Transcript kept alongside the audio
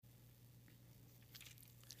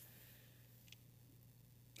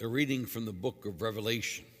A reading from the book of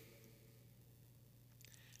Revelation.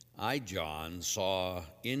 I, John, saw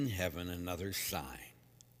in heaven another sign,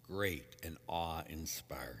 great and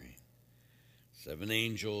awe-inspiring. 7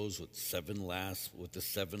 angels with the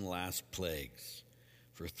seven last plagues,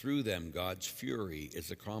 for through them God's fury is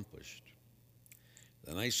accomplished.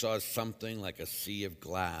 Then I saw something like a sea of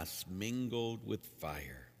glass mingled with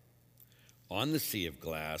fire. On the sea of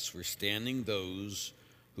glass were standing those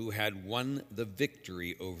who had won the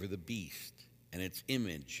victory over the beast and its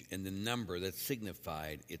image and the number that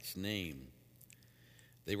signified its name.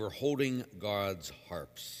 They were holding God's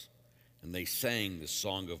harps, and they sang the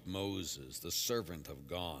song of Moses, the servant of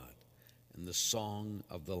God, and the song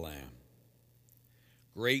of the Lamb.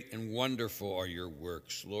 Great and wonderful are your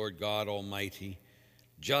works, Lord God Almighty.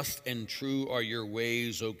 Just and true are your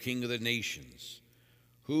ways, O King of the nations.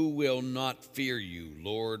 Who will not fear you,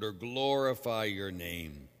 Lord, or glorify your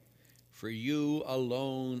name? For you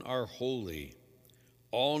alone are holy.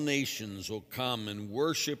 All nations will come and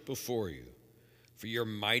worship before you, for your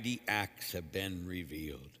mighty acts have been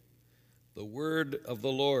revealed. The word of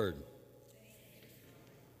the Lord.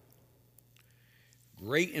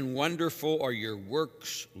 Great and wonderful are your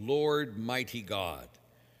works, Lord, mighty God.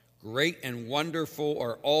 Great and wonderful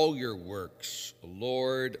are all your works,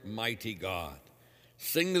 Lord, mighty God.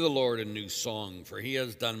 Sing to the Lord a new song, for he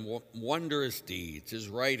has done wondrous deeds. His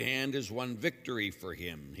right hand has won victory for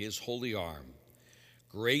him, his holy arm.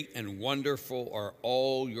 Great and wonderful are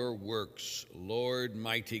all your works, Lord,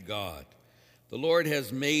 mighty God. The Lord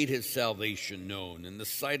has made his salvation known. In the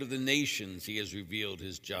sight of the nations he has revealed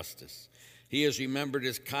his justice. He has remembered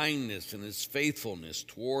his kindness and his faithfulness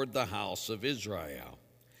toward the house of Israel.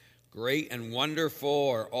 Great and wonderful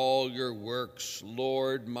are all your works,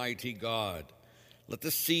 Lord, mighty God. Let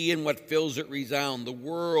the sea and what fills it resound, the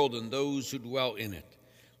world and those who dwell in it.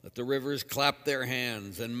 Let the rivers clap their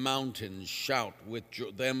hands and mountains shout with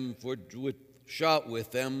them for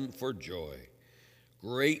joy.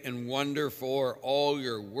 Great and wonderful are all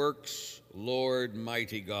your works, Lord,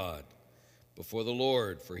 mighty God. Before the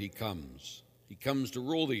Lord, for he comes. He comes to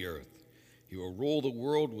rule the earth. He will rule the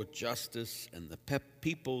world with justice and the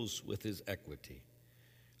peoples with his equity.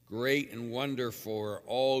 Great and wonderful are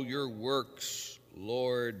all your works,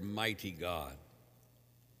 Lord, mighty God.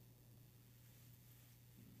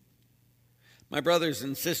 My brothers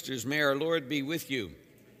and sisters, may our Lord be with you.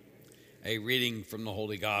 A reading from the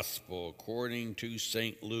Holy Gospel according to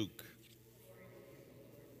St. Luke.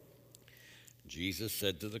 Jesus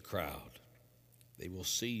said to the crowd, "They will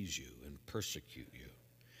seize you and persecute you.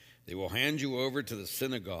 They will hand you over to the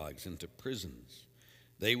synagogues and to prisons.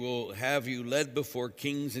 They will have you led before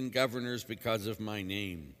kings and governors because of my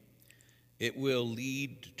name. It will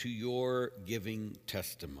lead to your giving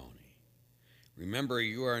testimony. Remember,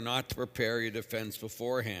 you are not to prepare your defense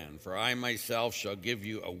beforehand, for I myself shall give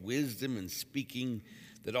you a wisdom in speaking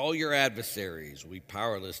that all your adversaries will be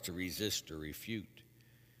powerless to resist or refute.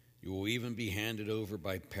 You will even be handed over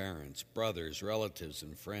by parents, brothers, relatives,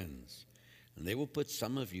 and friends, and they will put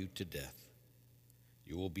some of you to death.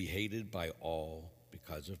 You will be hated by all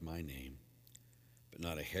because of my name, but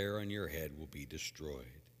not a hair on your head will be destroyed.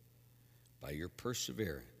 By your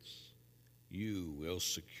perseverance, you will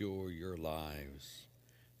secure your lives."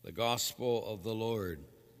 The gospel of the Lord.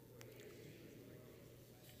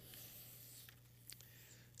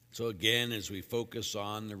 So again, as we focus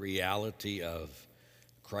on the reality of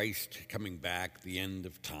Christ coming back, the end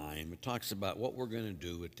of time, it talks about what we're going to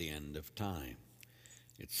do at the end of time.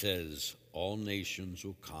 It says, all nations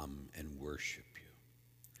will come and worship you.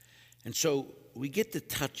 And so we get to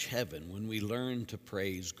touch heaven when we learn to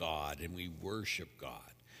praise God and we worship God.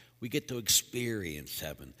 We get to experience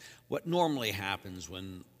heaven. What normally happens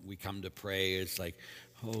when we come to pray is like,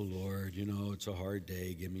 oh, Lord, it's a hard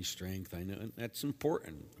day. Give me strength. I know. And that's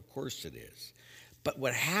important. Of course it is. But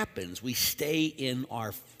what happens, we stay in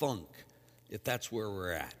our funk if that's where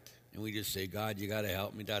we're at. And we just say, God, you got to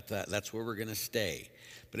help me. That's where we're going to stay.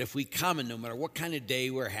 But if we come, and no matter what kind of day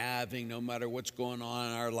we're having, no matter what's going on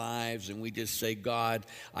in our lives, and we just say, God,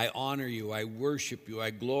 I honor you, I worship you,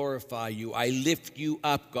 I glorify you, I lift you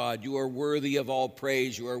up, God. You are worthy of all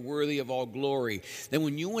praise. You are worthy of all glory. Then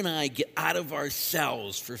when you and I get out of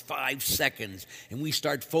ourselves for 5 seconds and we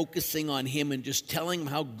start focusing on him and just telling him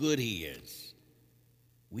how good he is,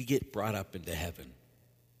 we get brought up into heaven.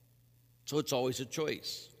 So it's always a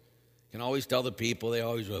choice. You can always tell the people, they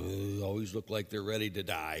always look like they're ready to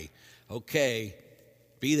die. Okay,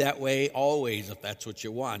 be that way always if that's what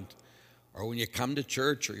you want. Or when you come to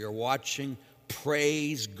church or you're watching,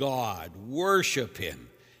 praise God, worship him,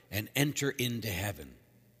 and enter into heaven.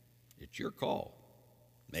 It's your call.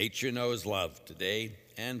 Nature knows love today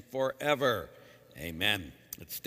and forever. Amen. Let's